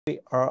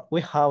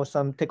we have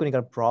some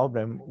technical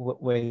problem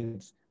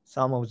with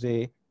some of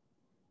the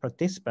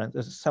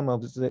participants, some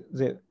of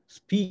the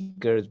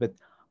speakers, but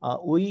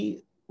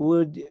we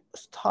would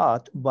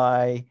start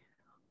by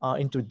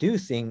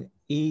introducing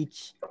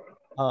each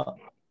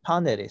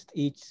panelist,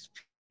 each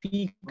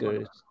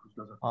speakers.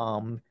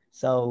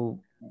 So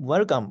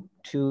welcome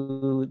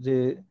to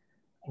the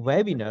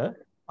webinar,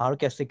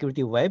 RCAST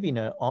security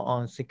webinar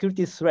on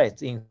security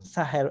threats in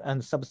Sahel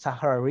and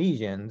Sub-Sahara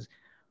regions.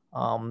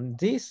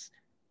 This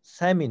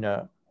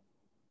seminar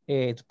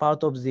is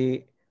part of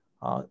the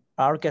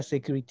RCAST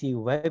security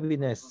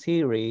webinar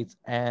series,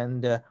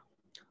 and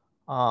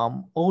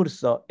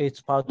also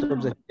it's part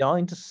of the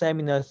joint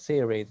seminar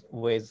series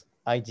with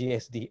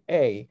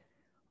IGSDA,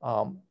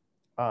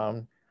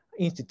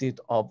 Institute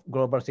of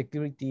Global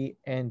Security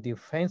and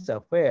Defense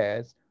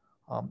Affairs,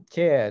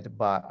 chaired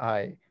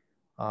by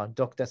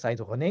Dr. Said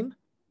Ghoneim.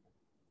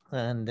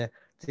 And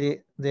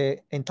the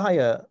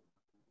entire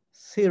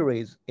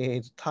series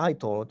is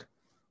titled,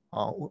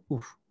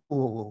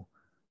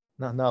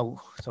 now,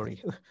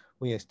 sorry,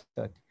 we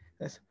start.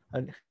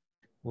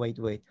 Wait.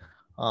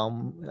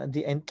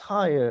 The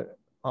entire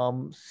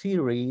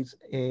series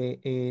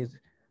is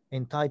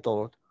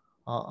entitled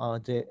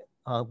the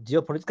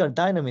Geopolitical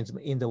Dynamism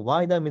in the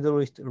wider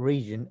Middle East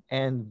region,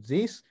 and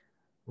this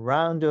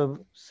round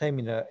of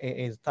seminar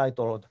is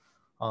titled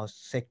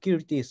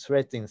Security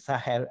Threats in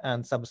Sahel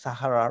and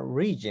Sub-Sahara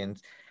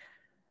regions.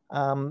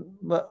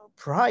 But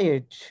prior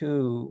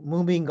to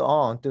moving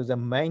on to the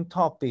main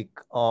topic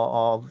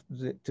of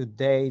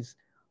today's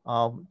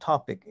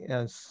topic,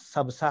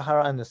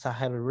 Sub-Sahara and the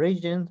Sahel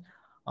region,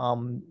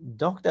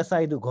 Dr.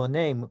 Said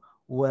Ghoneim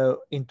will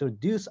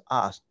introduce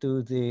us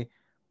to the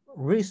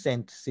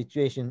recent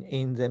situation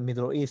in the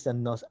Middle East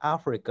and North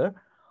Africa,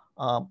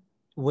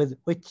 with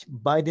which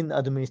Biden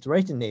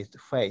administration is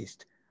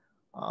faced.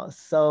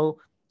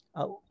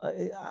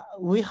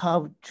 We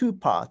have two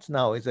parts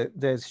now.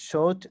 There's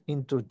short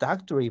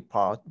introductory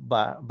part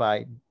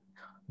by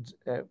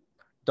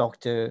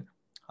Dr.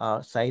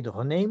 Said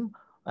Ghoneim,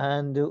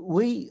 and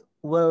we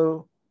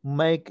will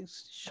make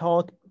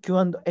short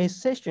Q&A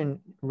session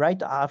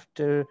right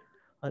after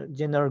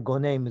General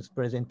Ghoneim's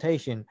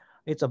presentation.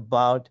 It's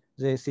about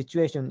the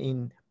situation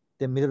in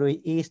the Middle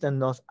East and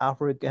North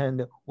Africa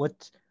and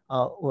what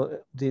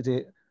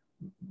the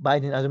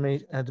Biden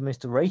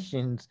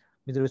administration's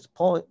Middle East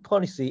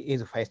policy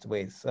is faced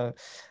with. So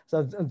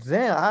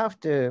then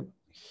after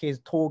his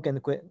talk and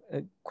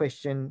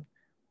question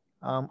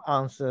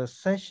answer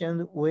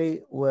session,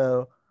 we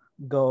will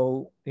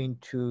go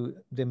into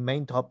the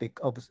main topic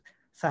of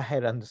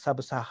Sahel and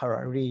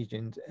Sub-Sahara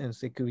regions and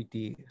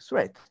security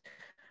threats.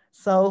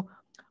 So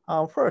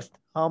first,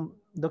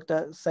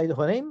 Dr. Said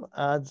Ghoneim,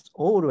 as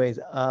always,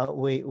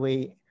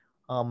 we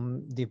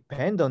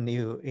depend on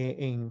you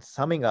in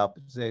summing up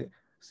the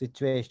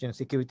situation,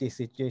 security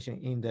situation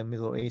in the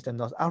Middle East and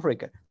North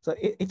Africa. So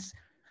it's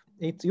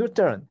your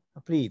turn,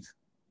 please.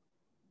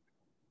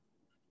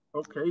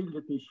 Okay,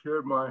 let me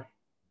share my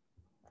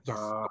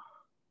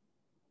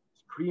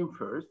screen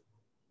first.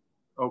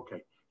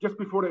 Okay, just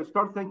before I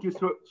start, thank you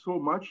so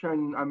much,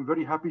 and I'm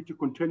very happy to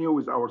continue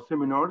with our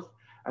seminars.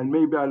 And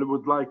maybe I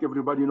would like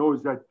everybody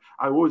knows that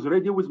I was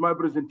ready with my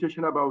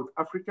presentation about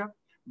Africa,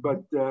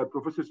 but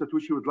Professor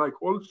Satoshi would like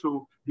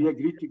also, we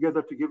agreed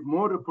together to give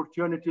more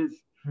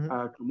opportunities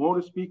to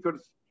more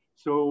speakers.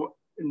 So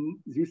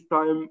this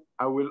time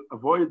I will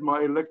avoid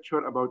my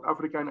lecture about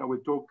Africa, and I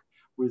will talk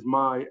with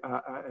my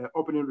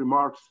opening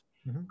remarks,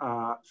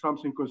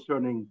 something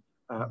concerning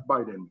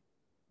Biden.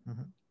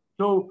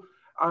 So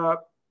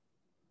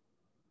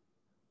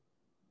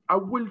I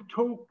will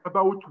talk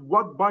about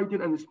what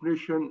Biden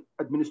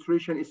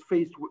administration is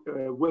faced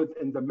with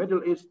in the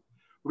Middle East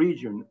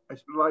region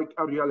as like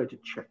a reality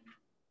check.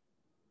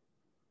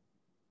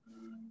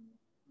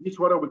 This is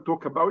what I will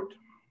talk about.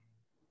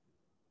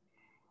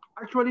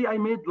 Actually, I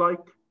made like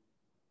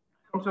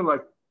something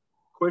like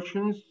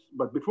questions,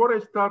 but before I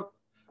start,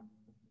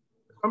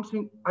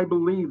 something I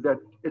believe that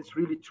it's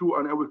really true,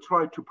 and I will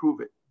try to prove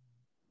it.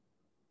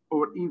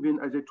 Or even,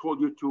 as I told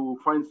you, to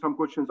find some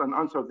questions and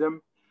answer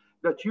them,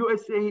 that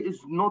USA is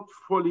not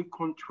fully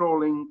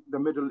controlling the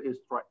Middle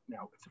East right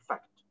now. It's a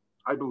fact,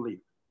 I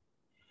believe.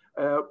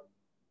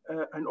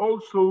 And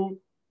also,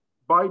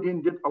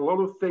 Biden did a lot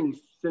of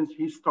things since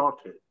he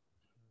started.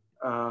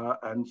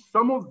 And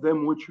some of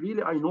them, which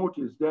really I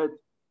noticed that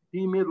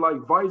he made like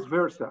vice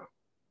versa,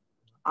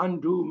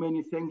 undo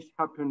many things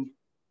happened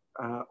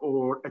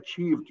or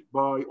achieved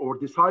by or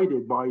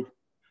decided by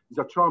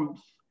the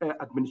Trump's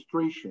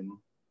administration.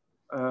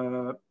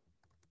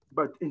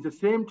 But in the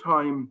same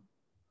time,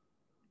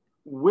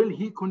 will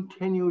he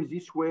continue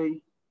this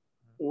way,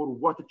 or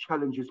what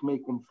challenges may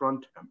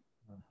confront him?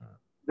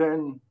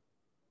 Then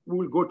we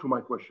will go to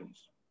my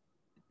questions.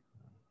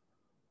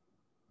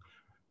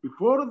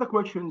 Before the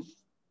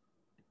questions,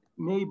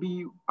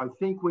 maybe I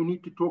think we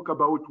need to talk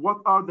about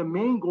what are the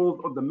main goals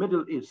of the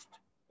Middle East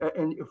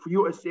and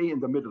USA in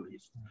the Middle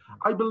East.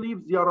 I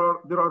believe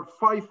there are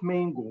 5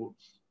 main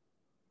goals.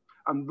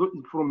 And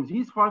from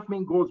these 5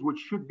 main goals, which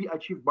should be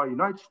achieved by the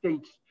United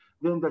States,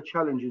 then the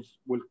challenges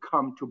will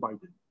come to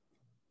Biden.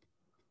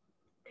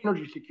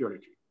 Energy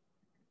security.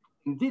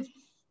 In this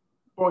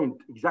point,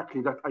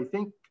 exactly that I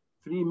think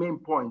 3 main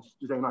points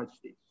to the United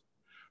States.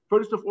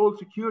 First of all,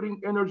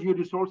 securing energy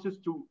resources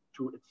to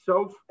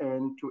itself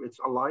and to its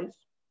allies,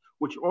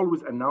 which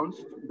always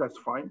announced, that's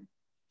fine.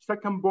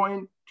 Second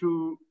point,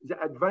 to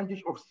the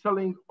advantage of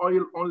selling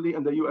oil only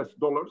in the US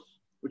dollars,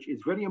 which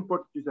is very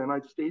important to the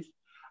United States.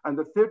 And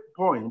the third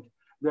point,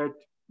 that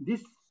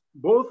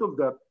both of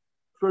the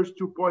first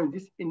 2 points,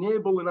 this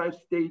enable the United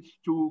States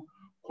to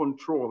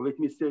control, let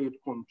me say it,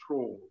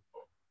 control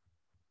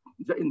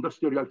the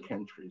industrial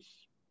countries.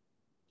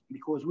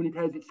 Because when it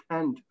has its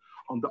hand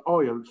on the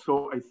oil,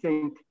 so I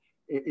think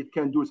it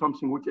can do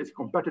something with its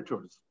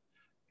competitors.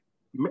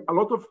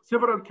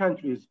 Several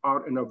countries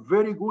are in a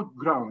very good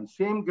ground,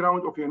 same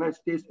ground of the United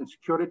States in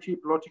security,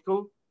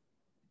 political,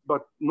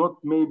 but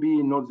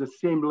maybe not the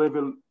same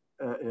level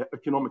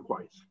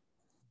economic-wise.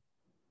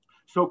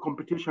 So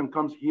competition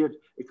comes here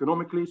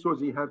economically, so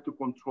they have to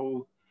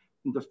control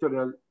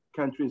industrial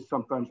countries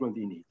sometimes when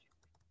they need.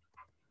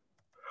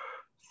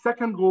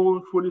 Second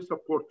goal, fully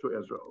support to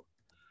Israel.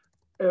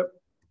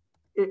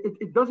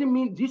 It doesn't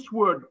mean, this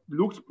word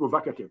looks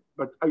provocative,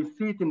 but I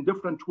see it in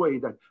different way,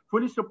 that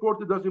fully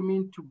supported doesn't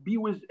mean to be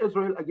with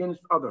Israel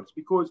against others,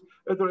 because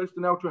Israel is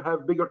now to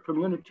have bigger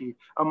community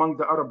among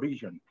the Arab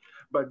region.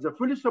 But the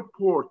fully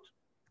support,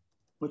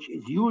 which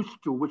is used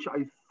to, which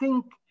I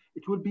think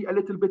it will be a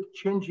little bit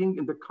changing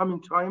in the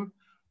coming time,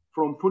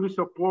 from fully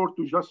support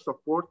to just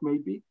support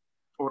maybe,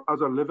 or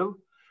other level.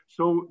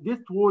 So this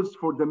was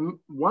for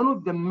one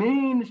of the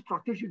main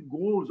strategic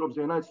goals of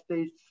the United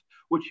States,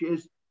 which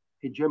is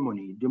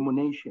hegemony,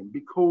 domination.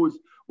 Because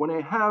when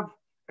I have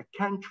a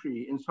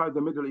country inside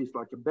the Middle East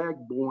like a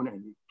backbone,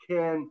 and it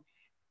can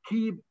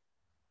keep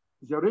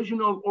the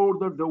regional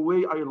order the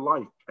way I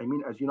like, I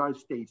mean, as United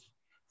States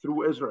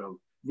through Israel,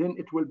 then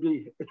it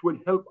will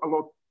help a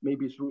lot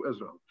maybe through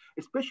Israel,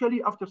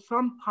 especially after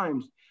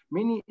sometimes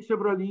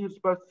several years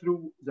passed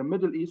through the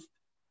Middle East.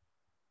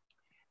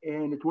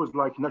 And it was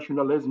like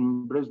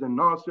nationalism, President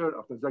Nasser,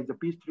 after that, the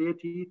peace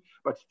treaty,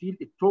 but still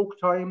it took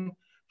time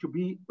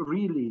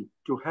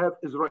to have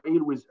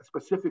Israel with a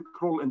specific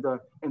role in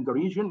the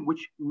region,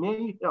 which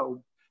may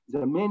help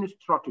the main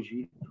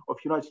strategy of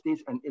United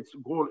States and its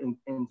goal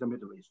in the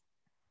Middle East.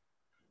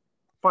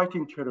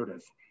 Fighting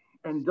terrorism.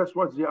 And that's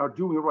what they are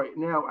doing right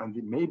now. And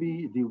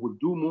maybe they will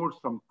do more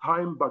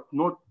sometime, but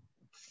not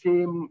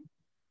same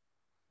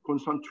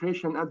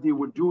concentration as they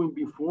were doing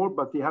before,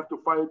 but they have to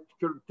fight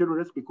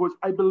terrorists, because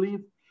I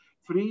believe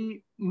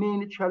 3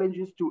 main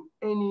challenges to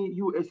any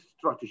US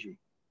strategy,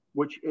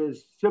 which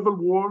is civil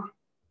war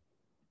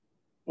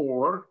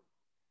or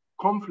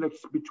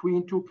conflicts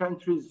between 2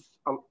 countries,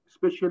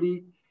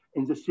 especially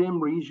in the same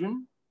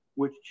region,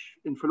 which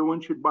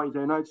influenced by the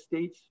United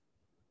States,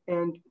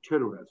 and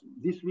terrorism.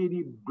 This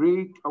really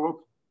break a lot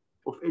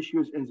of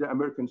issues in the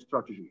American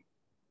strategy.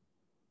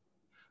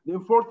 The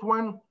fourth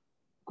one,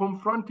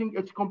 confronting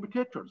its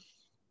competitors,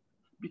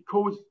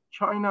 because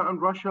China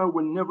and Russia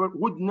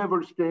would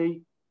never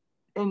stay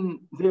in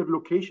their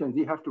location.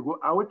 They have to go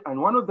out,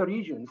 and one of the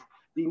regions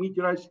they meet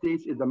the United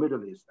States in the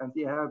Middle East, and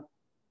they have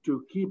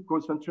to keep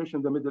concentration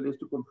in the Middle East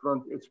to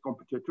confront its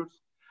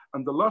competitors.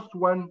 And the last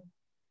one,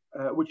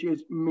 which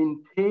is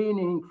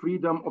maintaining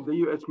freedom of the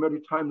US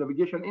maritime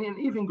navigation and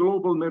even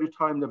global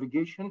maritime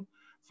navigation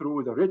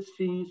through the Red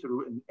Sea,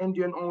 through the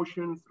Indian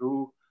Ocean,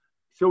 through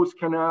Suez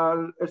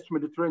Canal, East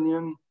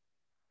Mediterranean,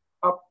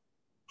 up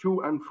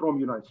to and from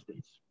United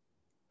States.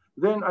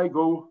 Then I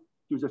go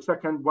to the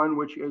second one,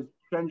 which is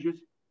changes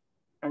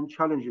and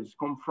challenges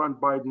confront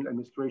Biden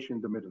administration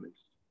in the Middle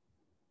East.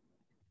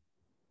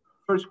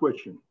 First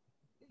question,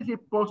 is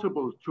it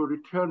possible to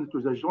return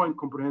to the Joint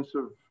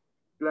Comprehensive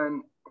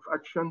Plan of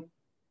Action?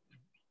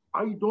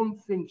 I don't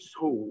think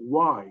so.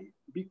 Why?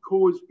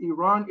 Because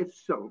Iran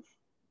itself,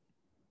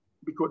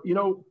 because,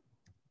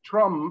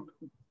 Trump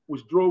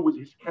withdrew with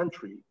his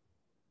country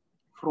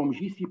from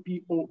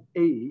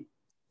JCPOA,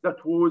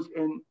 that was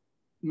in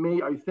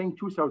May, I think,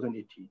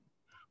 2018.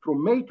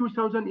 From May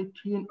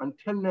 2018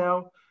 until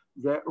now,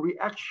 the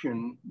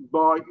reaction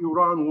by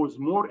Iran was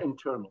more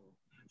internal.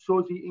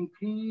 So they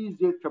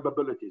increased their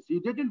capabilities. They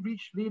didn't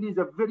reach really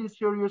the very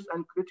serious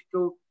and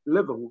critical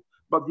level,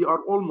 but they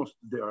are almost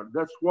there.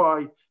 That's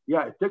why,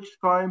 yeah, it takes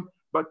time,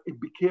 but it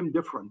became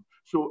different.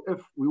 So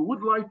if we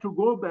would like to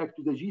go back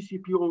to the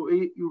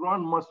JCPOA,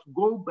 Iran must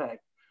go back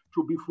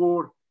to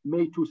before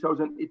May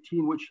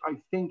 2018, which I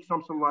think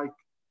something like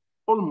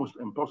almost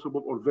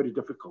impossible or very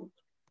difficult.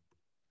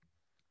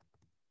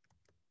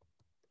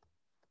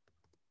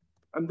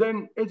 And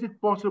then, is it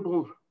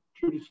possible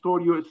to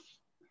restore US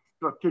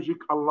strategic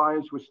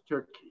alliance with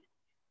Turkey?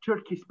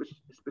 Turkey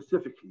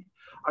specifically.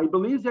 I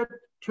believe that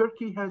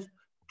Turkey has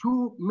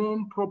 2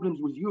 main problems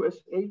with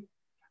USA,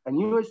 and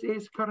USA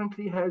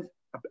currently has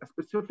a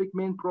specific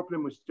main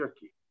problem with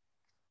Turkey.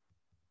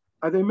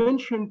 As I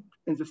mentioned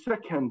in the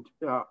second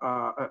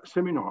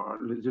seminar,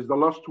 this is the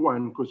last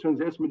one concerning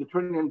the East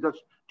Mediterranean, that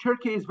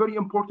Turkey is very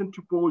important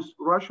to both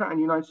Russia and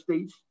United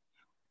States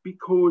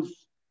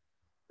because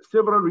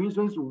several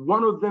reasons.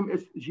 One of them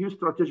is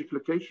geostrategic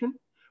location.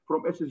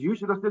 From its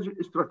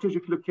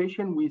geostrategic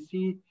location, we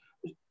see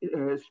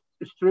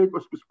Strait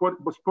of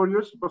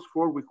Bosphorus,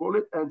 we call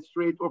it, and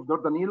Strait of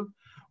Dardanelles,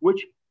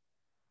 which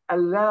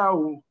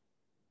allow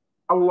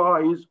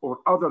allies or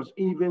others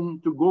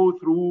even to go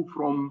through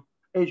from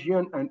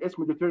Asian and East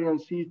Mediterranean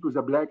Sea to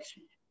the Black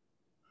Sea.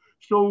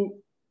 So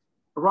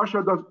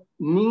Russia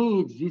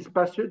needs this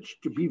passage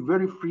to be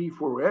very free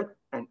for it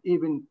and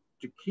even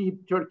to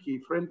keep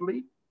Turkey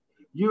friendly.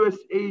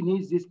 USA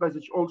needs this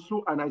passage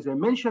also. And as I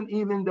mentioned,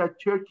 even that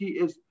Turkey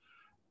is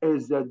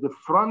the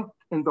front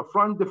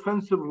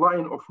defensive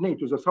line of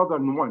NATO, the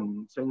southern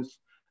one, since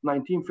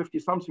 1950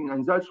 something.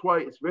 And that's why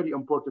it's very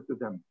important to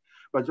them.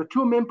 But the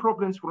two main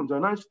problems from the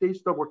United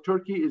States toward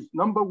Turkey is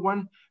number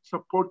one,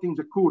 supporting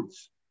the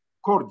Kurds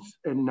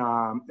and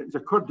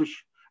the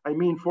Kurdish,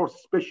 force,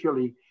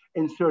 especially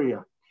in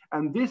Syria.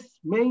 And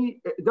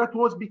that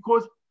was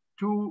because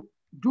to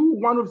do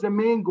one of the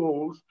main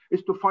goals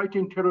is to fight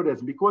in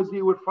terrorism because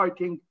they were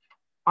fighting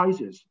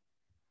ISIS,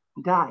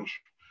 Daesh.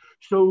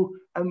 So,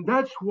 and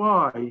that's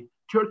why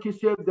Turkey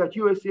said that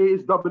USA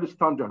is double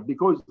standard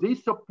because they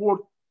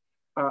support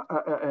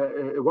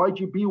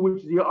YGB,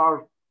 which they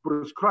are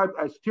prescribed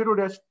as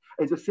terrorists,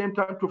 at the same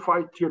time to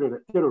fight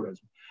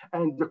terrorism.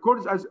 And the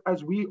Kurds,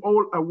 as we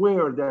all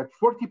aware, that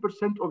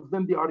 40% of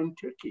them, they are in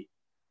Turkey.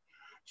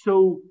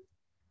 So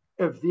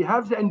if they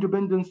have the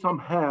independence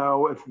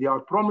somehow, if they are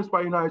promised by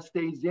the United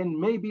States, then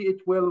maybe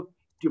it will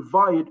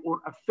divide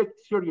or affect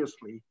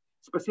seriously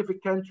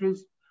specific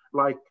countries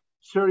like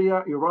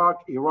Syria, Iraq,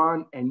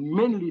 Iran, and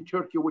mainly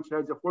Turkey, which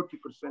has a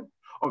 40%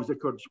 of the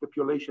Kurdish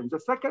population. The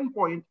second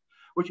point,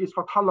 which is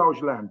Fethullah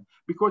Öcalan,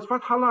 because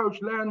Fethullah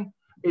Öcalan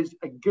is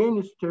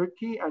against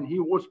Turkey, and he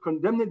was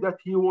condemned that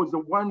he was the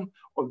one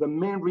of the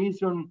main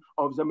reason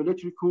of the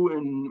military coup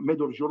in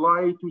mid of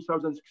July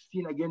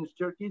 2016 against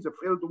Turkey, the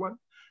failed one.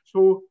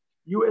 So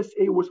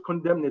USA was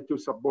condemned to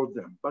support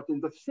them. But in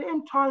the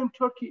same time,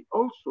 Turkey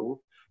also,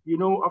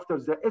 after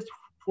the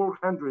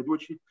S-400,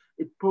 which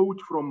it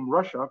bought from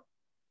Russia,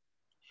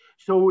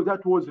 so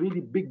that was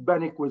really big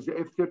panic with the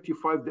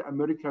F-35, the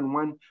American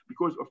one,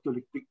 because of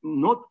the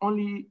not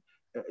only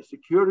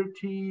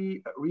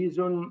security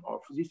reason of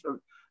this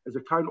as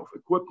a kind of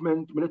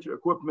equipment, military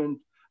equipment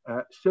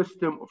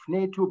system of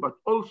NATO, but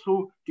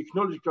also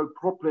technological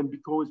problem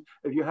because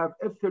if you have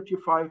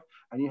F-35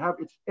 and you have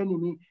its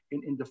enemy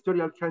in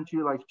industrial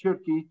country like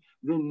Turkey,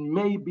 then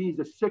maybe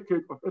the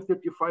secret of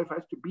F-35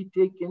 has to be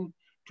taken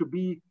to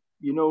be,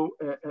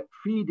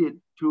 feed it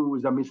to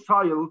the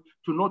missile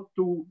to not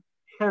to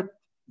hit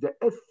the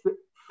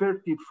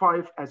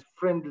F-35 as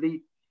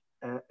friendly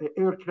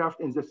aircraft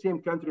in the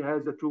same country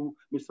has the two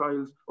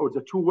missiles or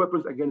the two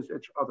weapons against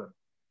each other.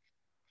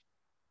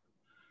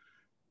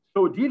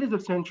 So deal is the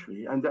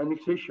century and the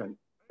annexation.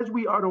 As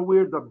we are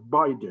aware that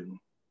Biden,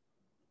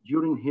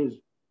 during his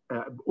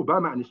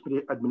Obama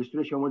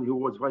administration when he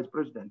was vice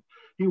president,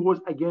 he was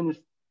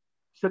against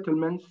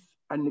settlements,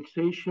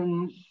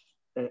 annexations,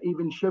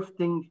 even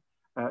shifting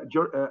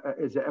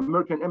the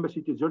American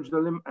embassy to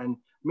Jerusalem and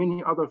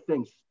many other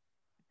things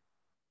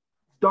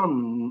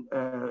done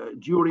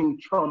during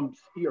Trump's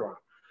era.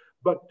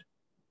 But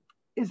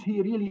is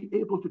he really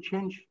able to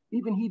change?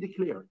 Even he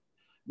declared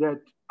that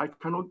I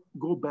cannot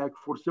go back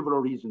for several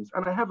reasons.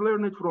 And I have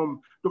learned it from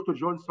Dr.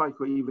 John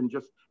Psycho even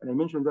just, and I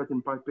mentioned that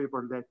in my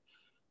paper, that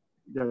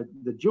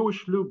the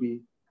Jewish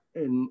lobby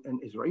and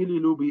Israeli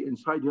lobby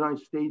inside the United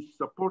States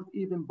support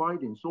even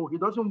Biden. So he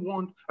doesn't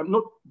want,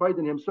 not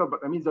Biden himself, but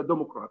I mean the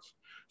Democrats.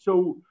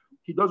 So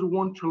he doesn't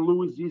want to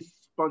lose this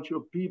bunch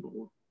of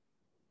people,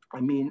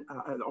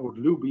 or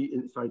lobby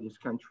inside his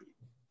country.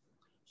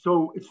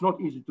 So it's not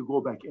easy to go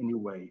back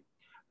anyway.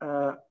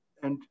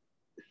 And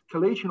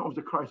escalation of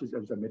the crisis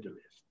of the Middle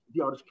East,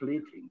 they are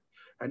escalating.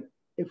 And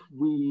if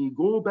we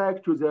go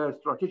back to the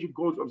strategic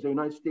goals of the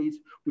United States,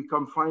 we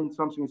can find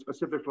something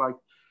specific like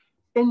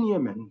in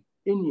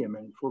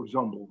Yemen, for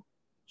example.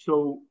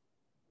 So,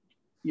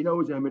 the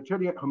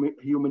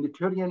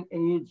humanitarian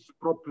AIDS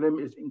problem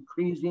is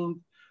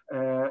increasing,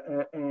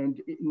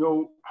 and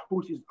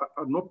Houthis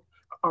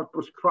are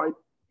prescribed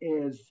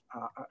as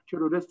a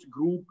terrorist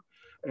group.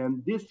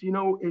 And this,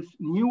 is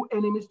new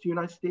enemies to the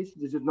United States.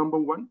 This is number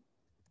one.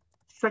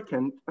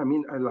 Second, I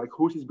like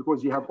Houthis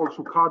because you have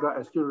also Qaeda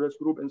as terrorist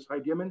group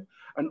inside Yemen,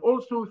 and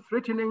also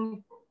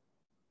threatening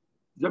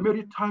the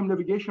maritime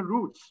navigation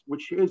routes,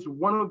 which is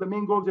one of the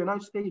main goals of the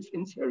United States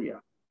in Syria.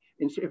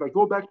 And so if I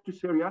go back to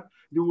Syria,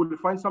 you will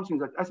find something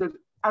that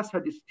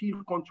Assad is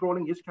still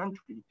controlling his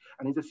country.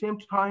 And at the same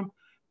time,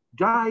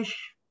 Daesh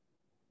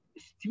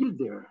is still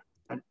there,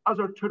 and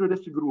other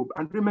terrorist group.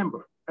 And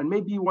remember, and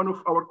maybe one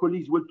of our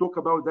colleagues will talk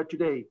about that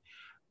today,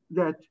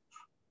 that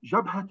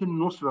Jabhat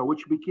al-Nusra,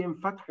 which became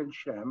Fatah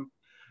al-Sham,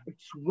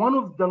 it's one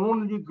of the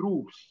only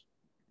groups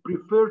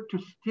prefer to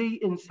stay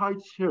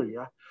inside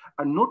Syria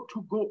and not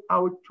to go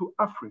out to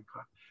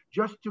Africa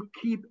just to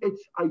keep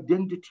its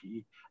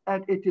identity,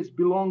 and it is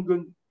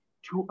belonging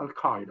to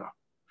Al-Qaeda,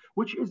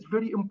 which is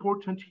very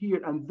important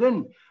here. And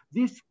then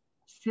this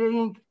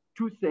saying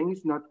two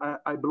things, not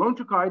I belong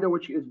to Qaeda,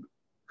 which is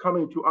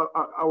coming to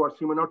our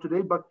seminar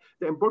today, but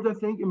the important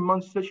thing in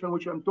one session,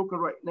 which I'm talking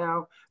right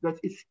now, that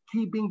is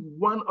keeping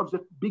one of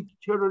the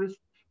biggest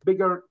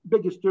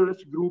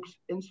terrorist groups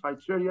inside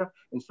Syria,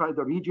 inside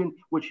the region,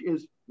 which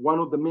is one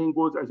of the main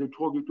goals, as I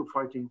told you, to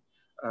fighting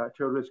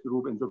terrorist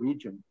group in the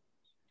region.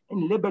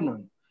 In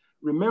Lebanon,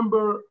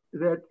 remember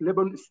that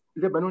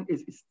Lebanon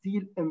is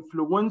still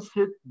influenced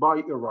by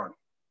Iran.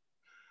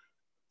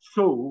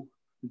 So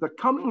the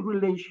coming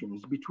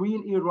relations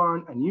between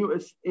Iran and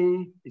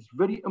USA is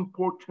very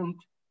important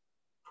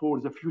for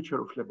the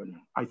future of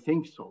Lebanon. I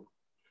think so.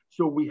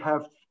 So we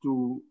have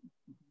to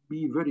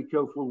be very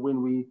careful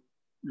when we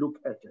look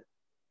at it.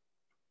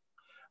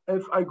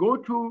 If I go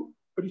to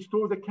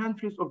restore the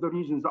countries of the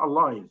regions, the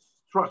allies,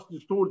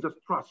 restore the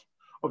trust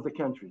of the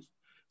countries,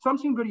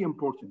 something very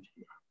important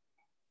here.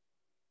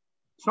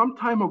 Some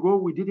time ago,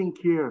 we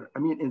didn't care,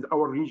 in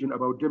our region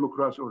about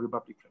Democrats or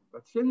Republicans,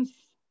 but since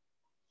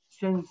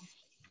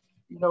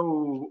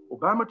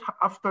Obama,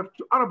 after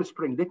Arab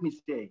Spring, let me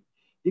say,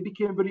 they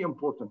became very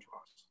important to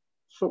us.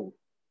 So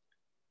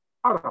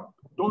Arab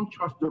don't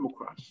trust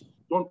Democrats,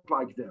 don't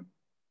like them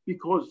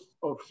because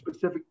of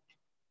specific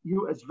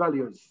US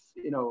values,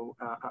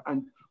 and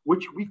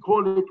which we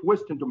call it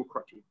Western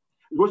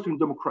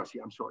democracy,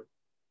 I'm sorry.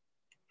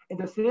 At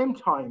the same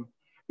time,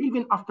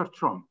 even after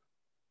Trump,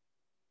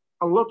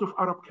 a lot of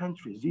Arab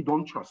countries, they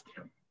don't trust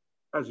him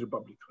as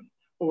Republican,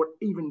 or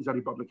even the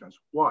Republicans.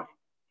 Why?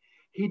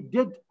 He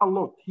did a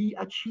lot. He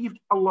achieved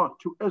a lot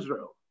to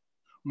Israel,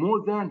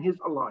 more than his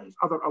allies,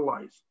 other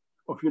allies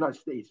of the United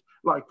States,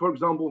 like, for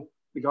example,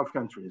 the Gulf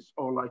countries,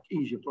 or like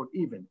Egypt, or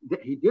even.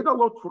 He did a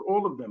lot for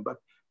all of them, but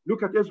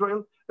look at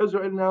Israel.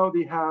 Israel now,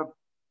 they have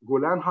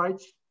Golan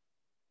Heights,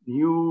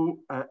 new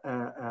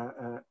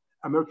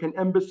American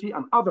embassy,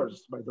 and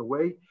others, by the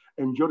way,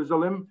 in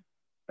Jerusalem.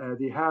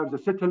 They have the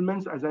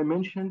settlements, as I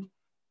mentioned,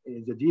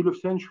 the deal of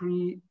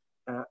century,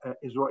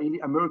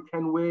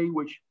 Israeli-American way,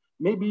 which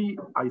maybe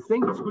I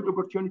think it's a good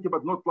opportunity,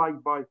 but not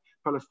liked by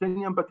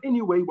Palestinians. But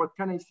anyway, what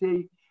can I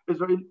say?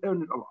 Israel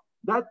earned a lot.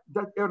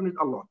 That earned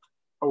a lot,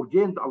 or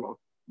gained a lot.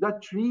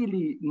 That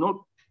really not,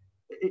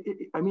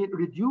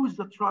 reduce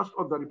the trust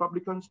of the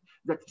Republicans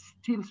that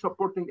still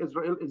supporting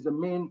Israel is the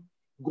main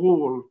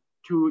goal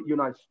to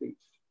United States.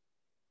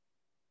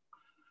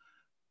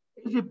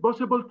 Is it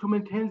possible to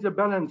maintain the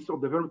balance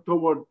of the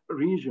toward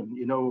region,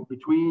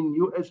 between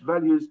U.S.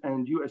 values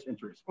and U.S.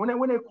 interests? When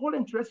I call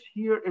interest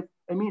here,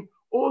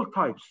 all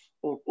types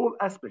or all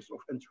aspects of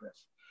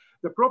interest.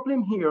 The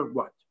problem here,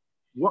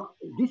 what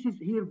this is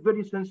here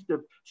very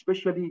sensitive,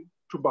 especially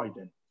to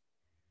Biden.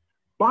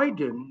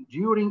 Biden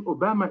during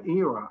Obama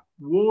era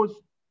was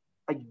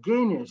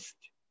against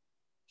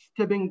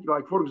stepping,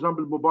 like for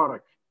example,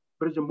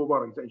 President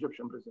Mubarak, the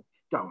Egyptian president,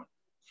 down.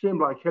 Same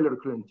like Hillary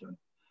Clinton.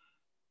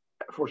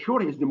 For sure,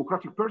 he's a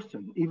democratic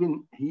person.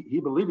 Even he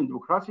believes in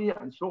democracy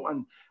and so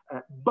on.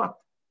 But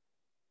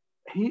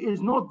he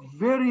is not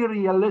very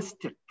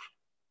realistic,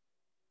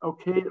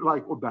 okay,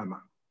 like Obama.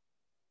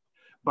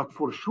 But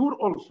for sure,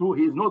 also,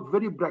 he is not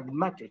very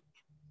pragmatic,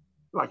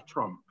 like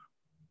Trump.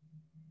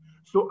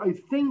 So I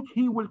think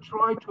he will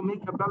try to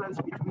make a balance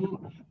between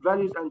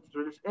values and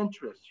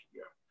interests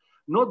here.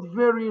 Not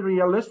very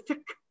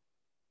realistic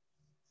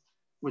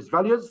with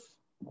values,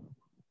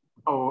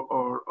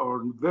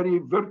 or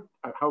very,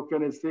 how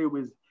can I say,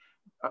 with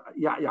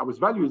with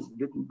values,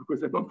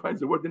 because I don't find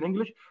the word in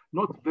English,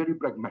 not very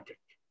pragmatic.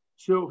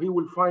 So he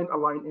will find a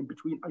line in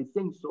between. I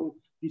think so.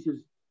 This is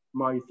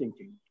my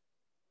thinking.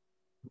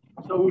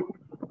 So,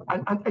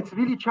 and it's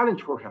really a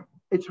challenge for him.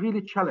 It's really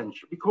a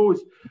challenge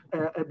because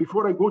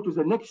before I go to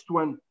the next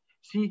one,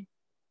 see,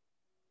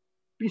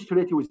 peace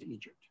treaty with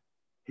Egypt,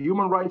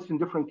 human rights in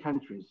different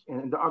countries,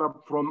 and the Arab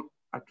from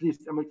at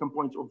least American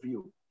point of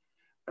view,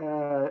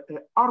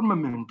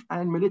 armament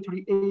and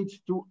military aids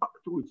to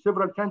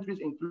several countries,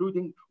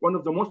 including one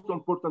of the most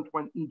important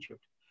one,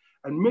 Egypt.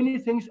 And many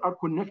things are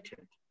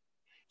connected.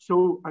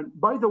 So, and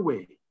by the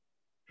way,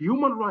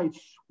 human rights,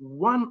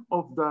 one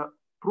of the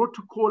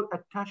protocol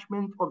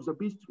attachment of the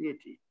peace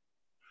treaty,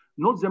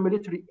 not the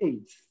military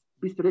aids,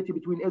 peace treaty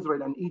between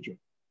Israel and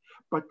Egypt,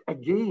 but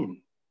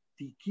again,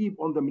 they keep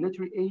on the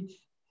military aids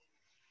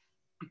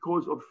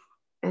because of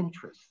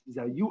interest,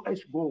 the US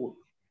goal,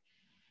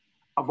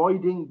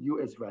 avoiding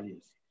US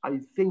values. I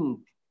think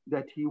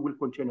that he will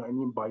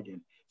continue, Biden,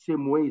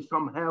 same way,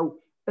 somehow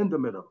in the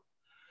middle.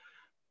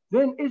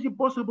 Then is it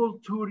possible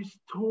to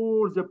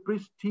restore the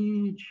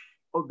prestige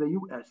of the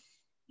US?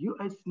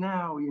 US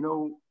now,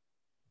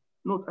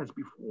 not as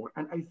before.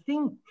 And I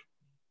think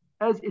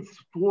as it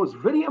was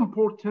very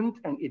important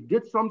and it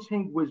did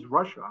something with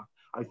Russia,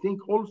 I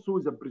think also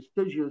the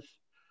prestigious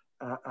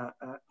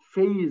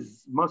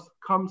phase must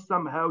come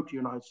somehow to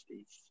United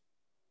States.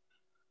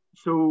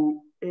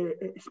 So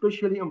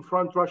especially in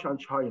front Russia and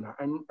China.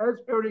 And as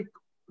Eric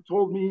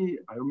told me,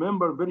 I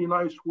remember a very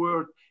nice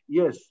word,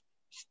 yes,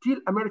 still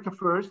America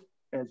first,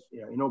 as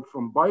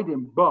from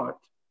Biden, but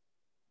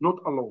not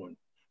alone.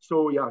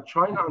 So yeah,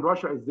 China and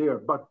Russia is there,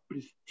 but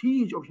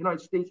prestige of the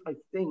United States, I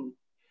think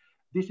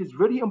this is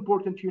very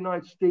important to the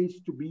United States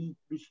to be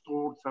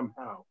restored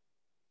somehow.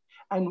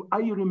 And I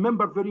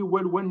remember very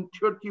well when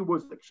Turkey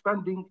was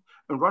expanding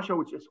in Russia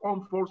with its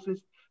own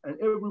forces, and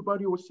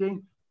everybody was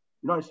saying,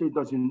 United States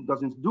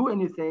doesn't do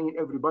anything.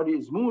 Everybody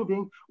is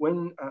moving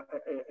when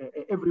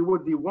everywhere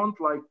they want,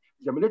 like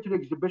the military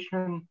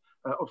exhibition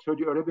of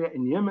Saudi Arabia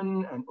in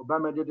Yemen, and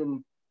Obama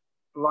didn't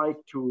like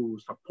to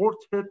support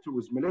it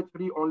with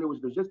military, only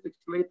with logistics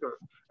later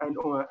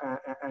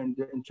and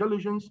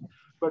intelligence.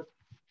 But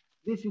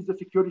this is the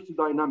security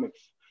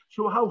dynamics.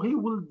 So how he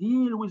will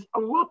deal with a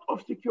lot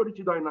of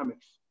security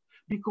dynamics,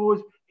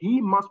 because he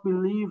must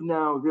believe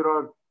now there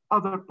are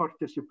other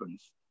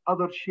participants,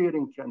 other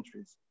sharing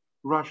countries,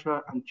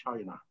 Russia and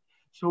China.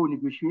 So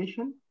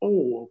negotiation,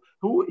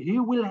 he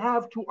will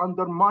have to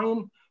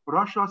undermine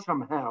Russia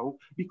somehow,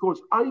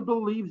 because I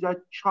believe that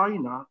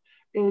China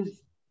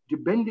is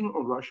depending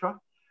on Russia.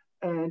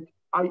 And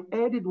I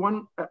added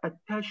one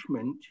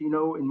attachment,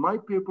 in my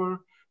paper,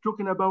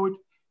 talking about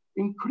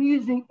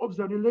increasing of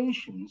the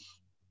relations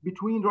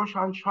between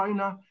Russia and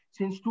China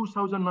since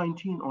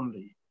 2019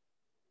 only.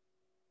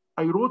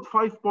 I wrote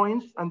 5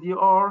 points, and they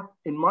are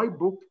in my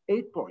book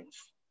 8 points,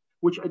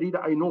 which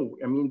I know,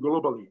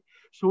 globally.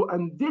 So,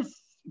 and this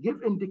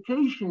give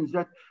indications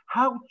that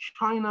how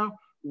China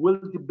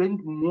will depend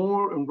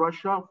more on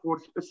Russia for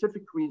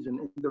specific reason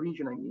in the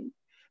region,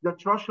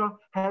 that Russia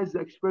has the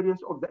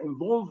experience of the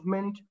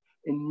involvement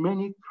in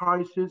many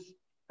crises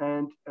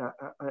and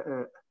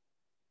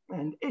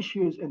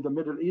issues in the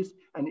Middle East,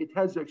 and it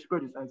has the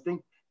experience. I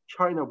think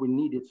China will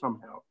need it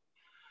somehow.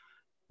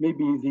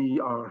 Maybe they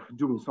are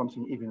doing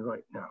something even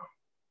right now.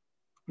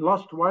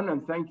 Last one,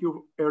 and thank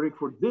you, Eric,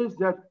 for this,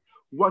 that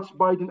what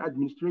Biden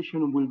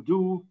administration will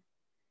do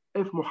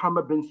if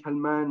Mohammed bin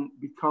Salman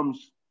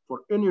becomes,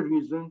 for any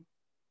reason,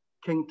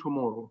 king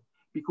tomorrow.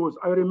 Because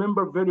I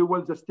remember very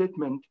well the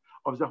statement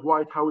of the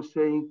White House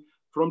saying,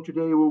 from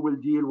today we will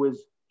deal with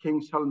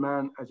King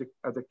Salman as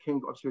a king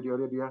of Saudi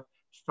Arabia,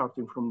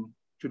 starting from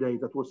today.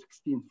 That was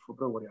 16th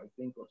February, I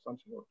think, or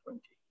something, or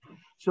 20.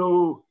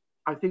 So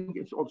I think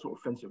it's also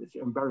offensive. It's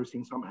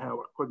embarrassing somehow,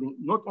 according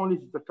not only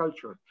to the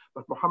culture,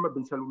 but Mohammed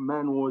bin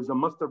Salman was a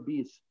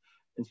masterpiece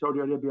in Saudi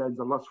Arabia in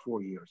the last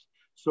 4 years.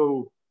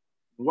 So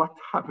what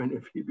happened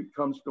if he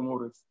becomes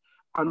tomorrow? It's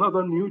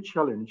another new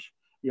challenge.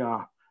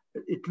 Yeah,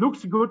 it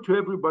looks good to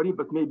everybody,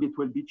 but maybe it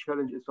will be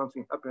challenged if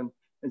something happened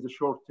in the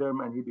short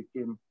term and he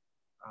became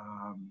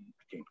a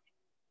king.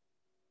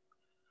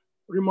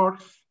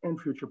 Remarks and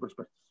future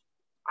perspectives.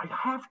 I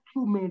have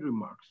two main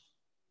remarks.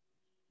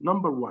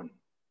 Number one,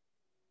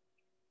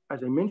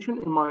 as I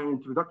mentioned in my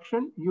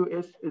introduction,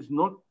 US is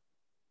no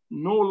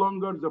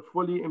longer the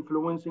fully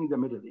influencing the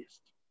Middle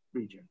East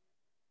region.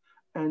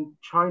 And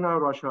China,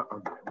 Russia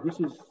are there. This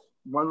is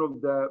one of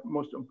the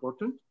most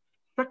important.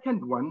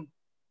 Second one,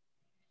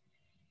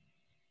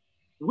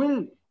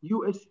 will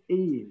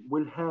USA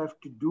will have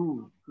to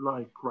do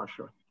like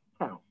Russia?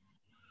 How?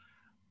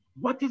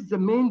 What is the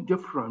main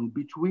difference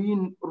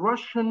between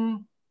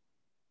Russian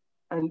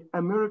and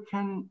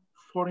American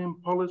foreign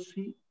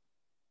policy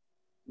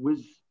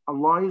with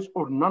allies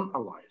or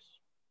non-allies?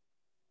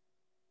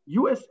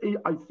 USA,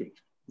 I think,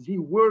 they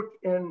work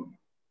in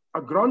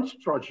a grand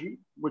strategy,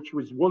 which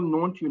was well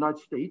known to United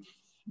States,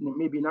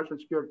 maybe national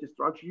security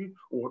strategy,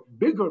 or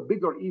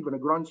bigger even a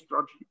grand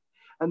strategy.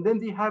 And then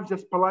they have the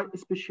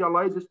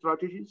specialized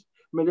strategies,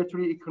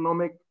 military,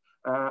 economic,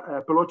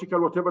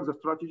 political, whatever the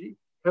strategy,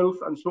 health,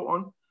 and so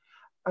on.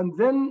 And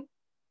then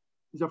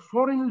the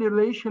foreign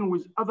relation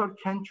with other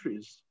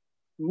countries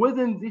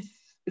within these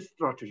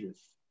strategies.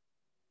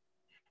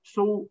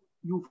 So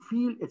you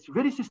feel it's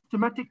very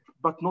systematic,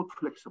 but not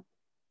flexible,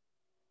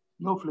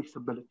 no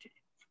flexibility.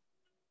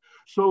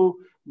 So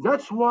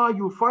that's why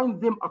you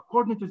find them,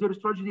 according to their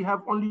strategy,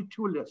 have only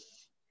two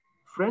lists,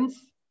 friends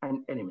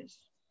and enemies.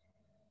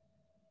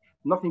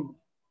 Nothing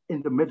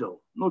in the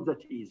middle, not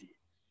that easy.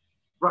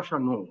 Russia,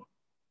 no.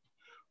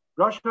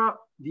 Russia,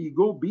 they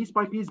go piece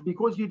by piece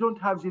because you don't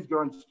have this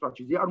grand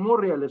strategy. They are more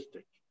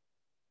realistic.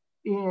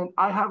 And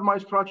I have my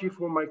strategy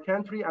for my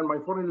country and my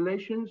foreign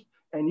relations,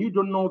 and you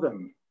don't know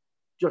them.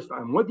 Just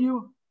I'm with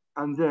you.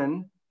 And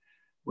then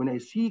when I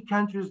see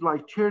countries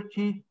like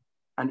Turkey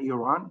and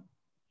Iran,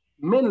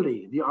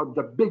 mainly they are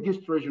the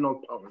biggest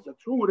regional powers, the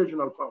true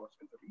regional powers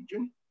in the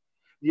region.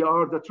 They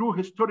are the true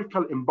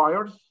historical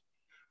empires.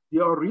 They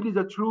are really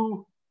the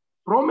true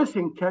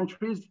promising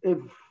countries if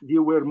they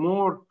were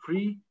more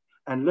free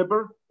and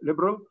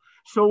liberal.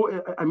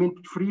 So, I mean,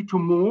 free to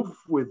move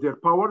with their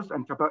powers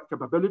and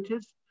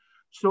capabilities.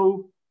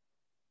 So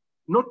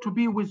not to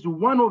be with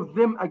one of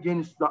them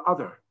against the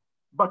other,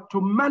 but to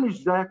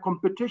manage the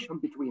competition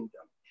between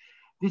them.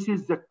 This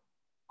is the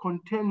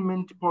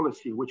containment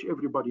policy, which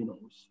everybody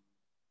knows,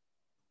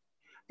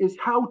 is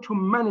how to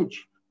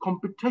manage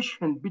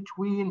competition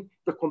between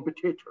the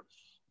competitors,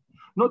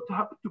 not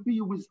to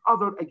be with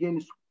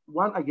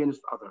one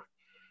against other.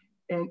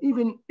 and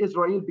even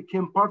Israel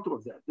became part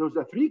of that. Those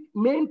are three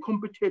main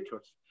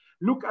competitors.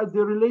 Look at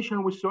the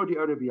relation with Saudi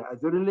Arabia,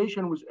 at the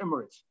relation with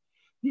Emirates.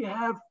 They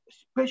have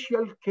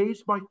special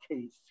case by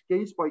case,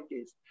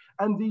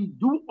 and they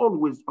do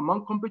always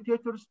among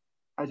competitors,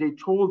 as I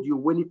told you,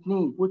 when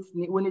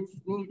it's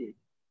needed,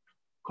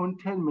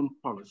 containment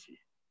policy.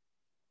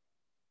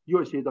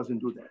 USA doesn't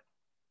do that.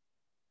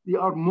 They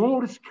are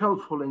more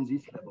skillful in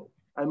this level.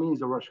 I mean,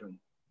 the Russian.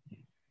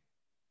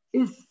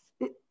 It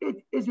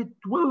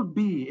will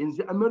be in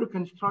the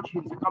American strategy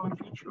in the coming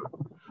future,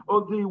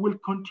 or they will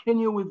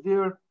continue with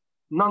their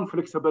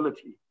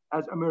non-flexibility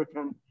as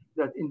American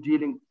that in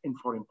dealing in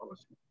foreign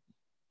policy.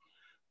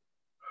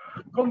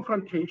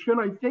 Confrontation,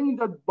 I think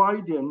that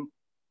Biden,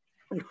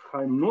 if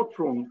I'm not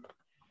wrong,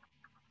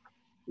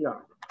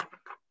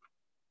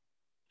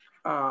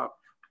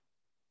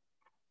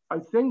 I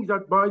think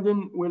that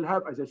Biden will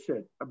have, as I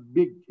said, a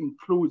big,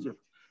 inclusive,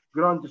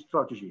 grand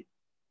strategy.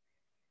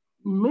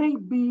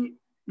 Maybe,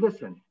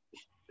 listen,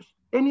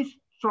 any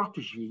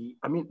strategy,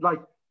 I mean,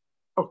 like,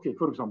 okay,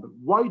 for example,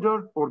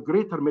 wider or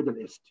greater Middle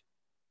East.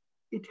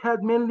 It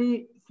had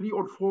mainly 3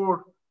 or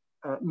 4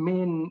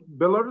 main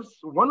pillars.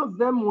 One of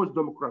them was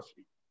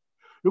democracy.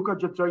 Look at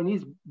the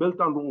Chinese Belt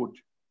and Road,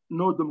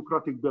 no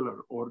democratic pillar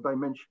or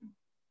dimension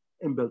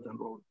in Belt and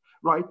Road,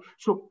 right?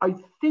 So I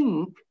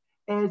think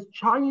as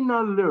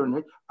China learned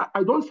it,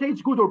 I don't say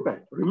it's good or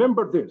bad.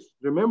 Remember this,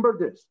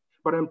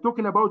 but I'm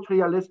talking about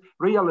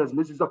realism.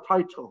 This is a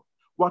title,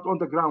 what on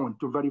the ground,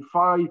 to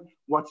verify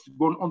what's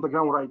going on the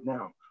ground right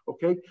now,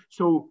 okay?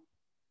 So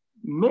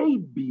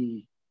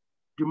maybe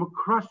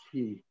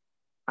democracy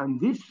and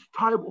this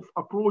type of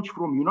approach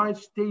from United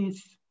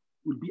States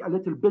will be a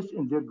little bit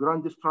in their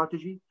grand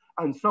strategy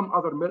and some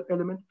other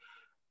element.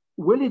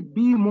 Will it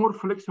be more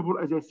flexible,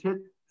 as I said,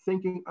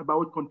 thinking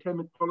about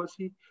containment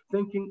policy,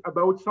 thinking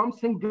about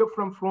something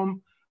different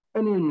from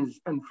enemies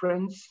and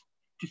friends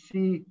to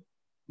see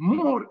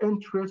more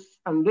interests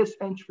and less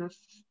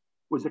interests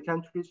with the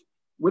countries?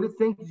 Will it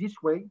think this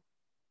way?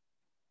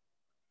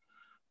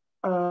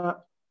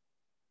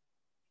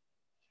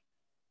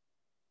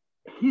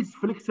 His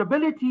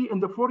flexibility in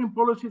the foreign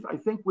policies, I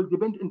think, will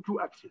depend on 2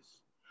 axes.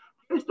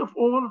 First of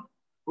all,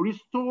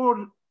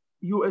 restore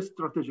US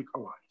strategic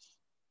allies.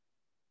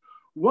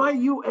 Why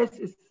US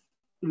is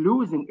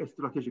losing a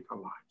strategic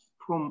allies?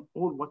 From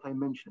all what I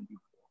mentioned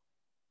before.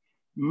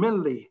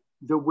 Mainly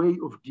the way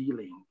of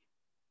dealing.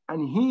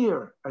 And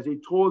here, as I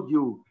told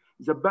you,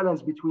 the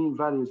balance between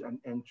values and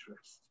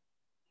interests.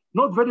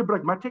 Not very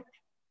pragmatic,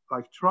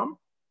 like Trump,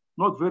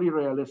 not very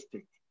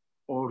realistic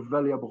or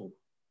valuable,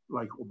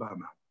 like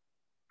Obama,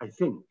 I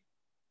think.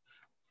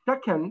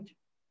 Second,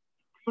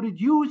 to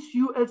reduce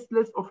US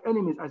list of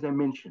enemies, as I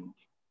mentioned.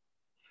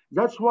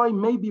 That's why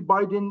maybe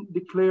Biden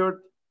declared,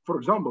 for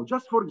example,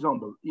 just for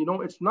example, you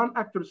know, it's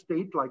non-actor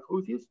state like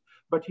Houthis,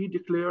 but he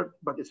declared,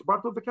 but it's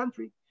part of the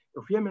country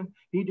of Yemen.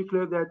 He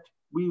declared that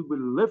we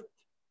will lift,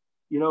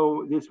 you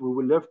know, we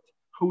will lift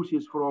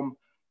Houthis from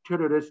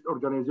terrorist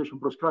organization,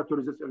 proscribed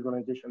terrorist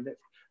organization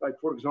list, like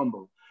for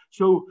example.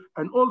 So,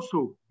 and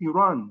also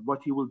Iran,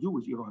 what he will do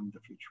with Iran in the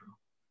future.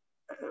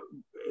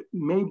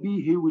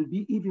 Maybe he will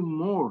be even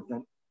more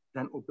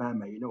than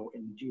Obama, you know,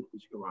 in deal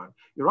with Iran.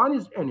 Iran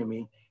is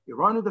enemy.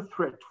 Iran is a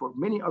threat for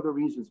many other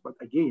reasons, but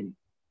again,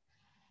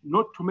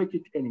 not to make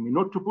it enemy,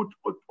 not to put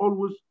it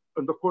always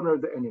on the corner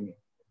of the enemy.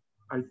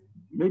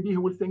 Maybe he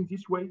will think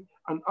this way,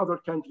 and other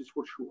countries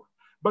for sure.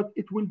 But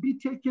it will be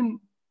taken,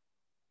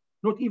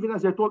 not even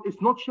as I thought,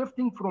 it's not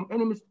shifting from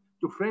enemies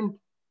to friend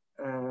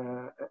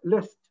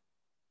list.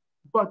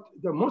 But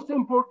the most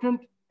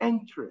important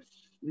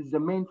interest is the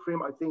main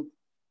frame, I think,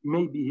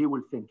 maybe he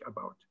will think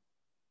about.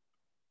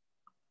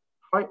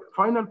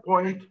 Final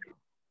point,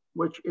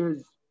 which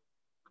is,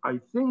 I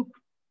think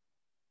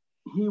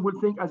he will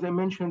think, as I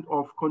mentioned,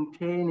 of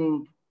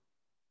containing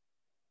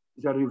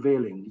the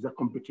revealing, the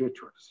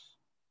competitors.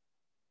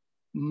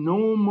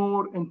 No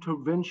more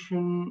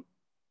intervention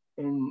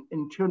in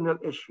internal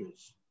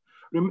issues.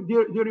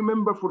 They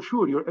remember for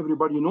sure,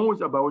 everybody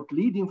knows about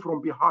leading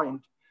from behind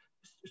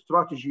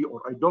strategy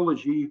or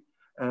ideology,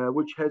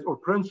 or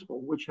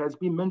principle, which has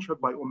been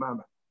mentioned by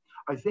Obama.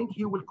 I think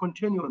he will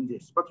continue on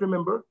this. But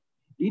remember,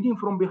 leading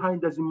from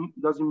behind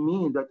doesn't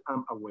mean that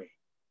I'm away.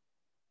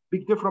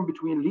 Big difference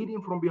between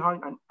leading from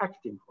behind and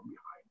acting from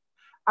behind.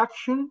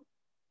 Action,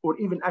 or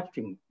even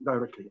acting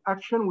directly.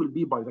 Action will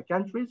be by the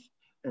countries,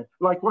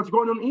 like what's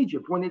going on in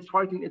Egypt when it's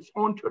fighting its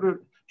own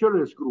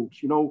terrorist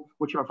groups, you know,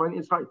 which are fighting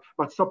inside,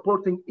 but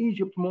supporting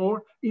Egypt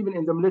more, even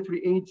in the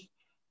military aids,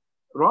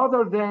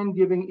 rather than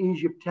giving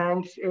Egypt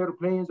tanks,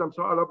 airplanes, and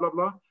so on, blah, blah,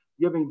 blah,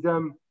 giving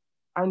them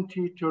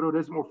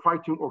anti-terrorism or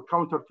fighting or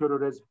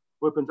counter-terrorism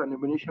weapons and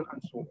ammunition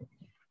and so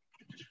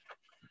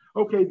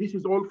on. Okay, this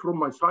is all from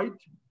my side.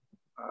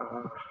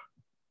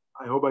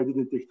 I hope I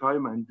didn't take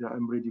time, and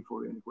I'm ready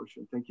for any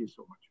question. Thank you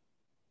so much.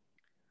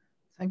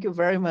 Thank you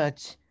very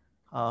much,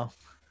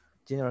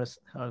 General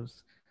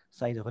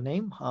Said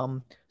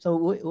Ghoneim. So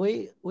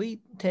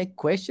we take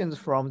questions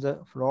from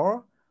the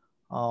floor.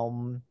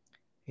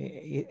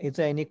 Is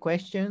there any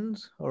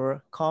questions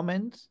or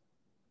comments?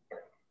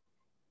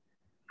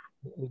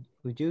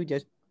 would you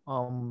just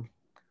um,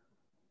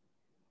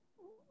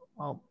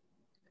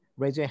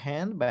 raise your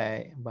hand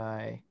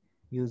by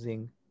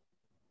using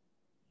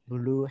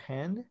blue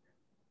hand?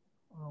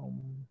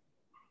 Um,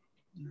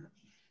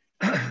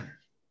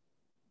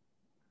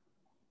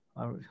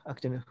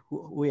 Actually,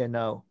 we are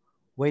now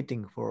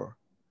waiting for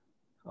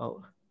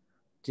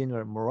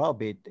General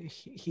Morabit.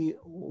 He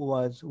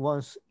was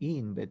once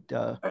in,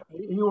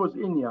 He was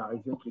in, yeah, I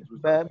think it was.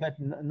 but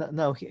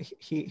now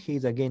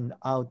he's again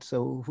out.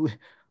 So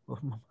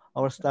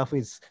our staff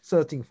is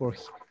searching for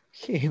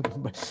him.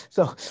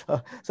 So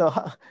thank you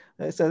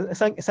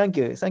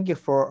for your Thank you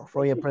so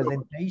much.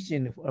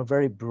 presentation, a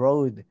very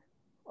broad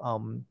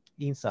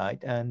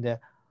insight. And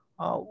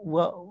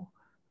well,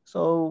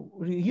 so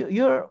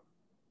you're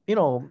you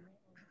know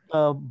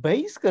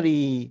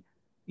basically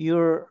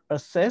your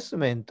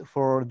assessment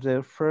for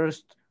the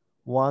first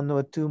 1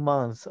 or 2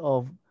 months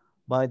of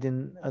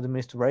Biden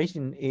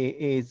administration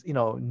is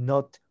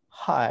not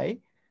high.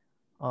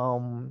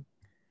 Um,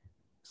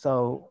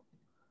 so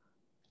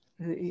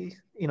Dr.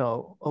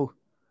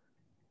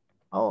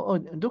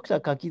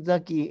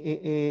 Kakizaki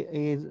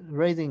is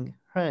raising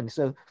hand.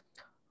 So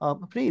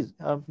please,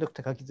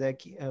 Dr.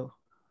 Kakizaki,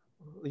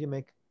 would you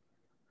make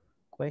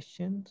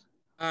questions?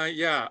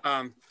 Yeah,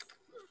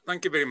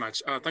 thank you very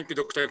much. Thank you,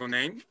 Dr.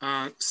 Ghoneim.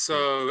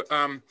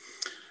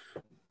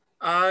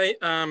 I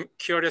am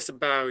curious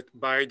about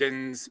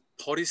Biden's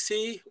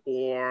policy,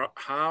 or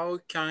how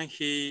can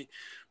he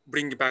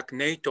bring back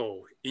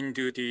NATO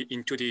into the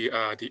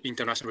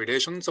international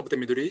relations of the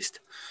Middle East.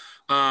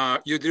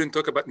 You didn't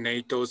talk about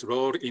NATO's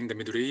role in the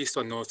Middle East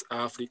or North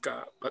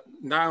Africa, but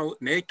now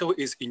NATO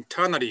is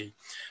internally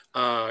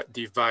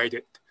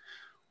divided.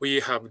 We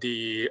have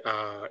the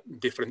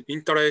different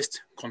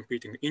interests,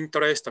 competing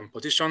interests and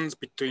positions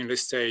between,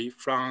 let's say,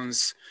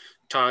 France,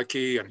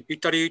 Turkey, and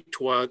Italy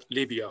toward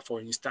Libya,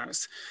 for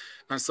instance.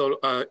 And so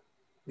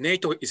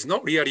NATO is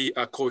not really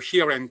a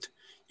coherent,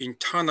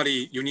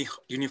 internally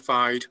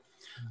unified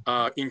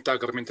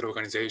intergovernmental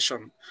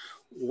organization.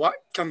 What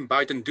can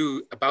Biden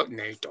do about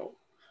NATO?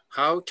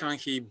 How can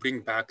he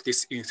bring back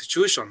this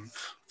institution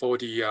for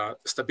the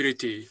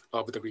stability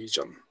of the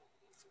region?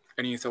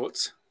 Any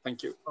thoughts?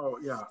 Thank you. Oh,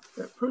 yeah.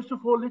 First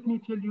of all, let me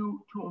tell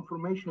you two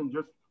information.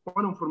 Just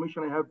one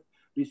information I have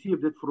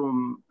received it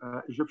from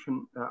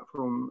Egyptian,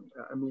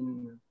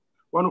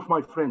 one of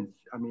my friends,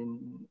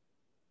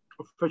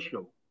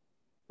 official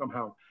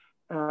somehow.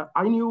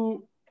 I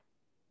knew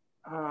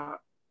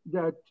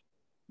that,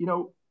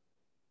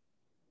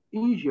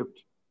 Egypt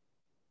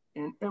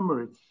and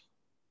Emirates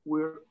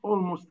were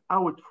almost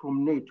out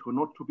from NATO,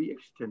 not to be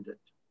extended.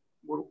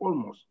 We're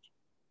almost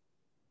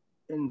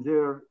in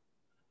the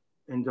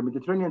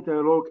Mediterranean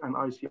dialogue and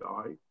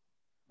ICI,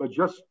 but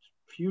just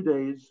a few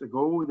days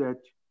ago that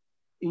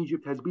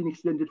Egypt has been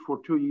extended for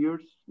 2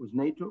 years with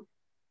NATO.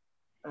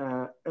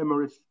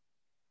 Emirates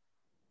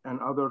and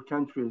other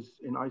countries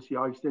in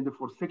ICI extended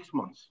for 6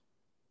 months.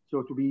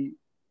 So to be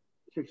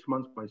 6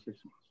 months by 6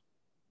 months.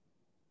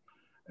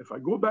 If I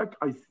go back,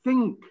 I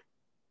think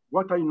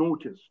what I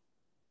noticed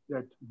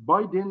that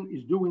Biden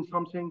is doing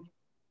something,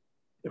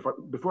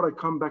 before I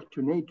come back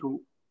to NATO,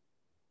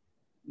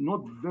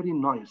 not very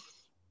nice,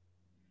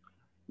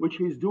 which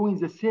is doing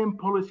the same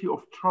policy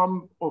of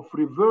Trump of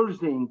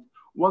reversing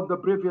what the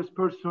previous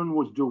person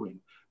was doing.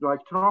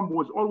 Like Trump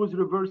was always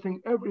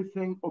reversing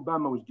everything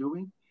Obama was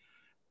doing.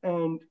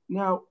 And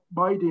now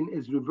Biden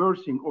is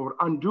reversing or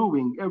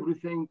undoing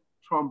everything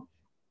Trump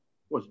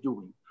was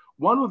doing.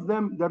 One of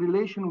them, the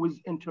relation with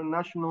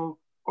international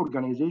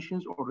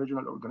organizations or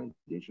regional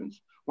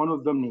organizations, one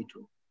of them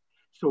NATO.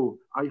 So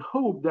I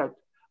hope that,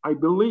 I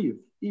believe,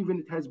 even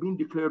it has been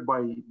declared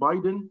by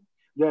Biden,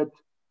 that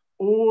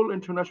all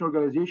international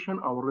organizations,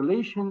 our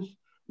relations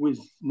with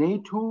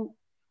NATO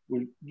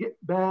will get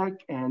back,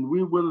 and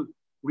we will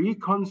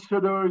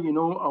reconsider,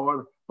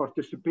 our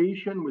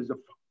participation with the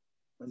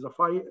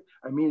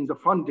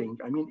funding,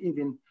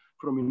 even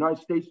from the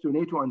United States to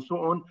NATO and so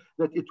on,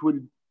 that it will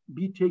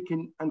be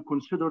taken and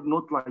considered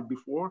not like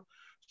before.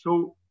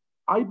 So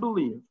I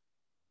believe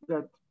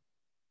that,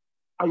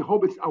 I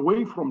hope it's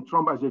away from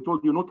Trump, as I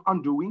told you, not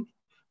undoing,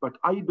 but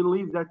I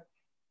believe that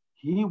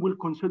he will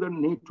consider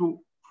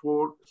NATO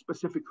for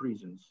specific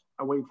reasons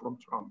away from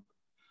Trump.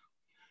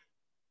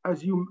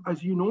 As you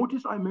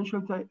notice, I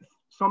mentioned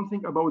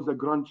something about the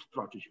grand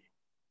strategy.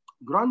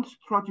 Grand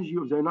strategy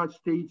of the United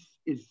States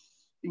is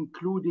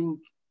including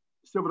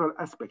several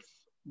aspects.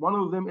 One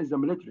of them is the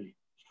military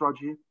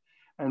strategy,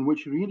 and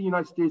which really the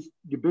United States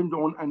depend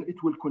on, and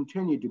it will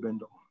continue to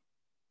depend on.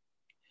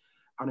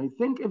 And I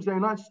think if the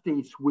United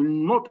States will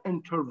not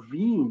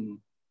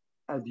intervene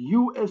as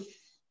US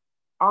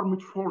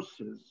armed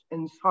forces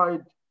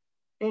inside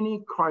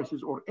any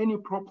crisis or any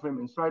problem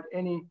inside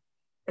any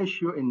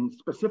issue in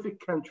specific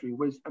country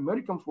with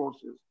American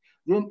forces,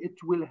 then it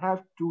will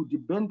have to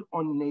depend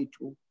on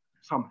NATO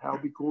somehow,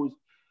 because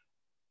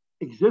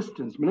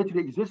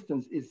military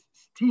existence is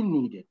still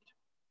needed.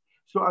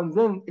 So, and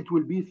then it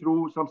will be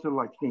through something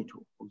like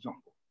NATO, for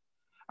example.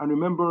 And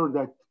remember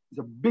that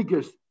the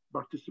biggest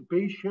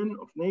participation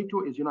of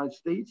NATO is United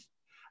States.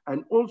 and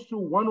also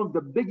one of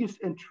the biggest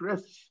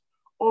interests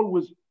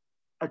always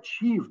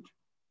achieved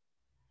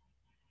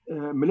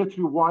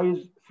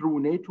military-wise through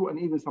NATO and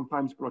even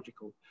sometimes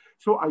protocol.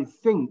 So I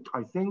think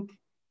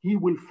he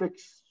will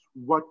fix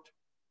what,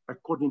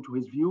 according to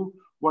his view,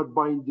 what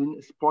Biden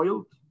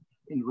spoiled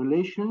in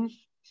relations,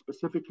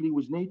 specifically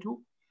with NATO.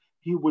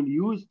 He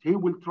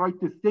will try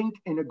to think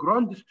in a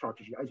grand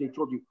strategy, as I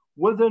told you,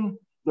 within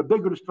the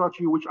bigger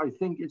strategy, which I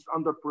think is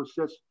under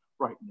process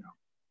right now.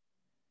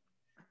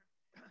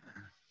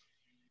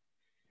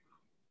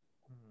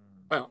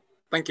 Well,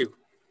 thank you.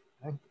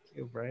 Thank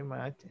you very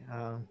much.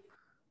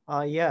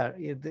 Yeah,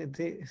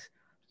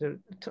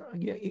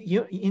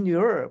 in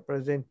your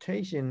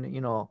presentation,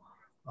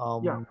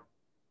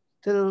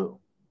 still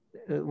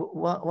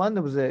one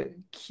of the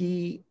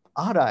key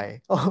ally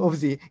of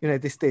the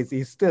United States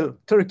is still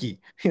Turkey,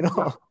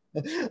 but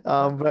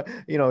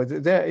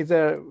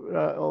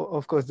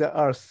of course there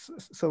are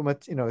so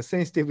much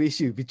sensitive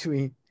issue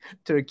between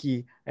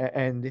Turkey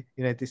and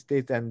United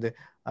States, and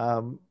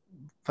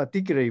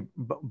particularly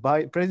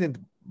by President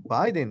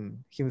Biden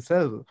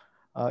himself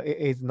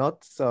is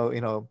not so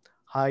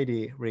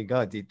highly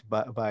regarded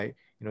by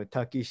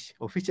Turkish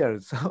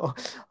officials. So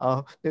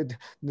do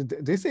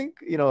you think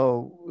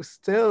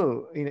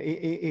still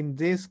in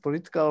these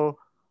political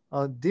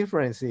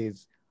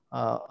differences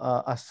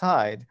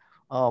aside,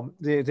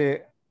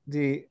 the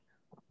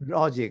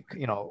logic,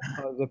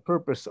 the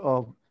purpose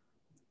of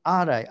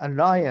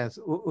alliance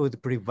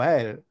would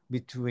prevail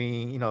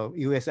between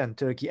U.S. and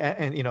Turkey,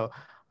 and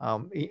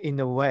in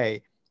a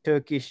way,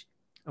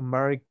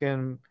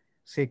 Turkish-American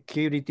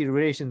security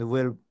relations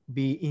will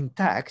be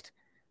intact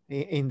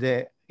in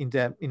the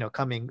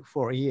coming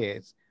 4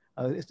 years.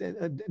 Is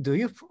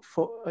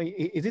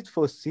it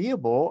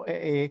foreseeable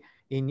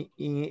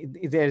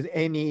if there's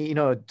any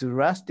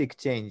drastic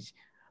change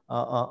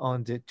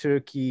on the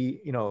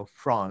Turkey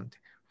front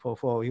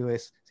for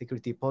U.S.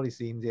 security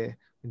policy in the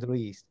Middle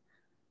East?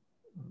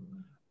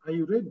 I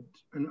read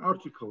an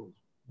article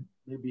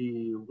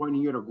maybe 1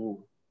 year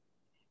ago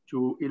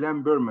to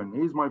Ilan Berman.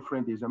 He's my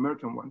friend, he's an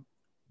American one.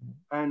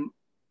 And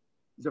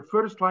the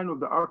first line of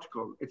the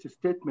article, it's a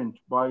statement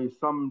by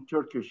some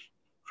Turkish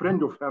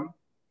friend of him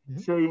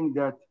saying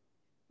that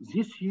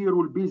this year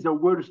will be the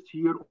worst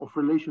year of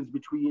relations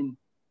between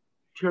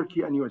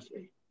Turkey and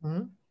USA.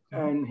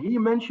 And he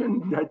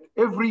mentioned that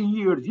every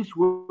year this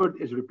word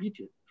is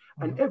repeated.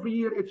 And every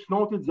year it's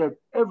noted that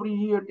every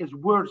year is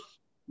worse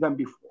than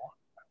before.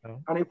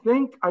 And I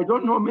think, I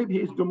don't know, maybe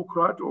he's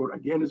Democrat or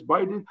against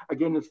Biden,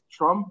 against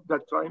Trump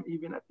that time,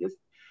 even at this.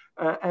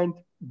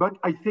 But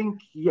I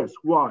think, yes,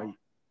 why?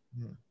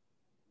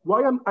 Why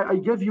I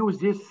gave you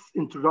this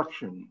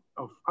introduction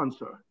of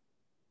answer.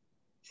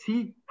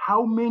 See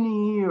how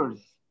many years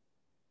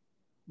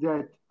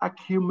that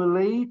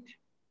accumulate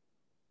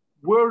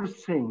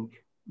worsening,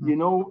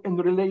 in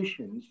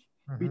relations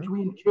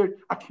between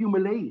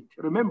accumulate.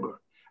 Remember,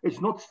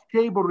 it's not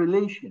stable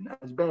relation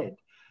as bad,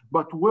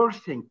 but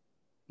worsening,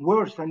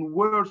 worse and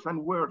worse and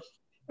worse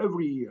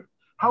every year.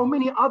 How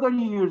many other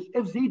years,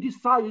 if they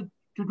decide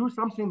to do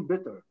something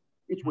better,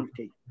 it will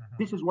take?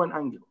 This is one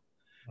angle.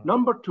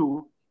 Number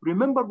two,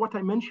 remember what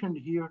I mentioned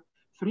here,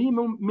 three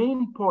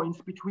main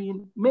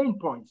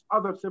points,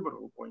 other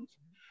several points,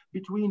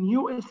 between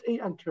USA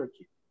and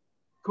Turkey.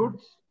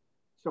 Kurds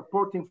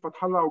supporting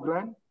Fathallah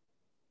Oglan,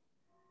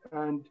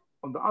 and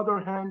on the other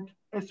hand,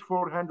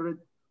 S-400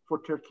 for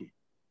Turkey.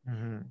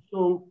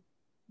 So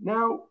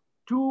now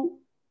two,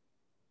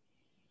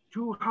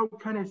 how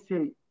can I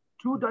say,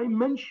 two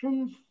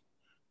dimensions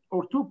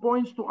or 2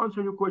 points to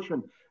answer your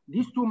question.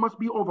 These two must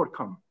be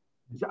overcome.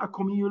 The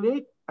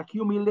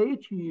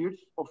accumulate years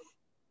of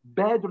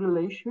bad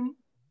relation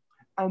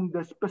and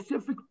the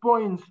specific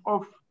points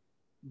of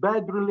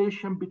bad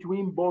relation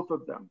between both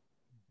of them.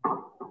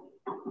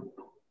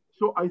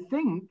 So I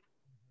think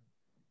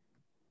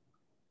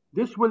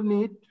this will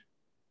need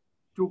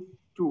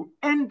to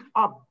end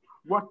up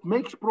what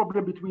makes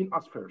problem between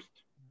us first.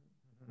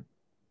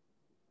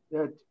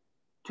 That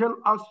tell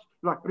us,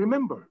 like,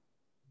 remember,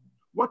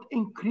 what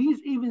increase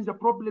even the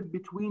problem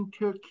between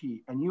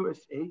Turkey and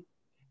USA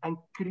and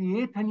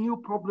create a new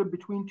problem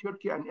between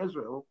Turkey and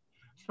Israel,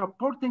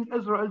 supporting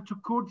Israel to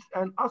Kurds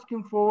and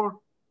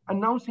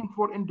announcing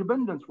for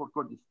independence for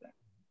Kurdistan,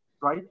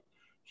 right?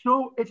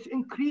 So it's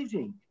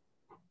increasing.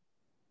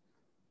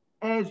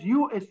 As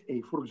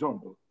USA, for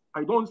example,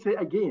 I don't say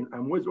again,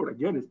 I'm with or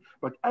against,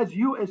 but as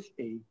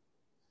USA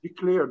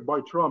declared by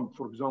Trump,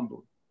 for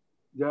example,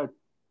 that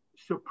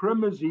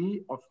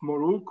supremacy of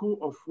Morocco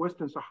of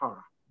Western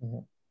Sahara.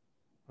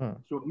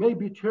 So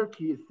maybe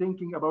Turkey is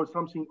thinking about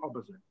something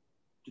opposite.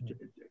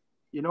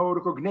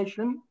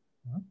 Recognition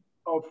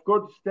of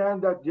Kurdistan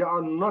that they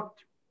are not,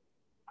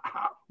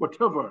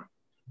 whatever.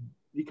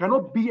 They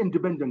cannot be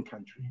independent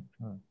country.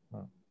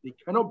 They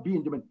cannot be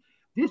independent.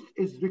 This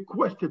is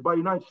requested by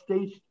United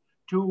States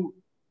to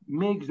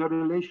make the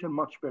relation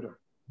much better.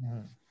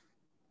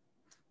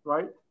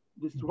 Right?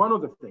 This is one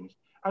of the things.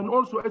 And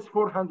also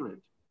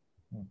S-400.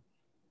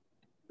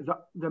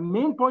 The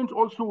main point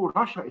also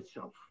Russia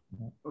itself.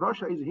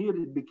 Russia is here.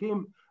 It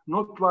became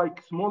not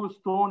like small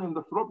stone in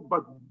the throat,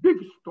 but big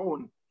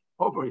stone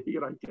over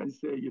here, I can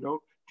say, you know,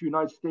 to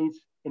United States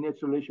in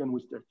its relation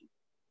with Turkey.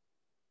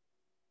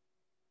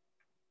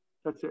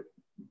 That's it.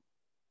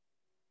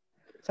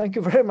 Thank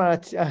you very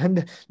much.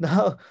 And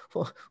now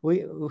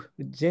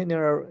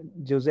General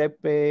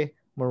Giuseppe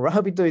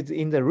Morabito is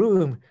in the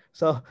room.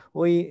 So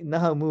we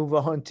now move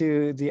on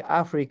to the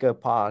Africa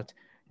part.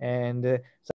 And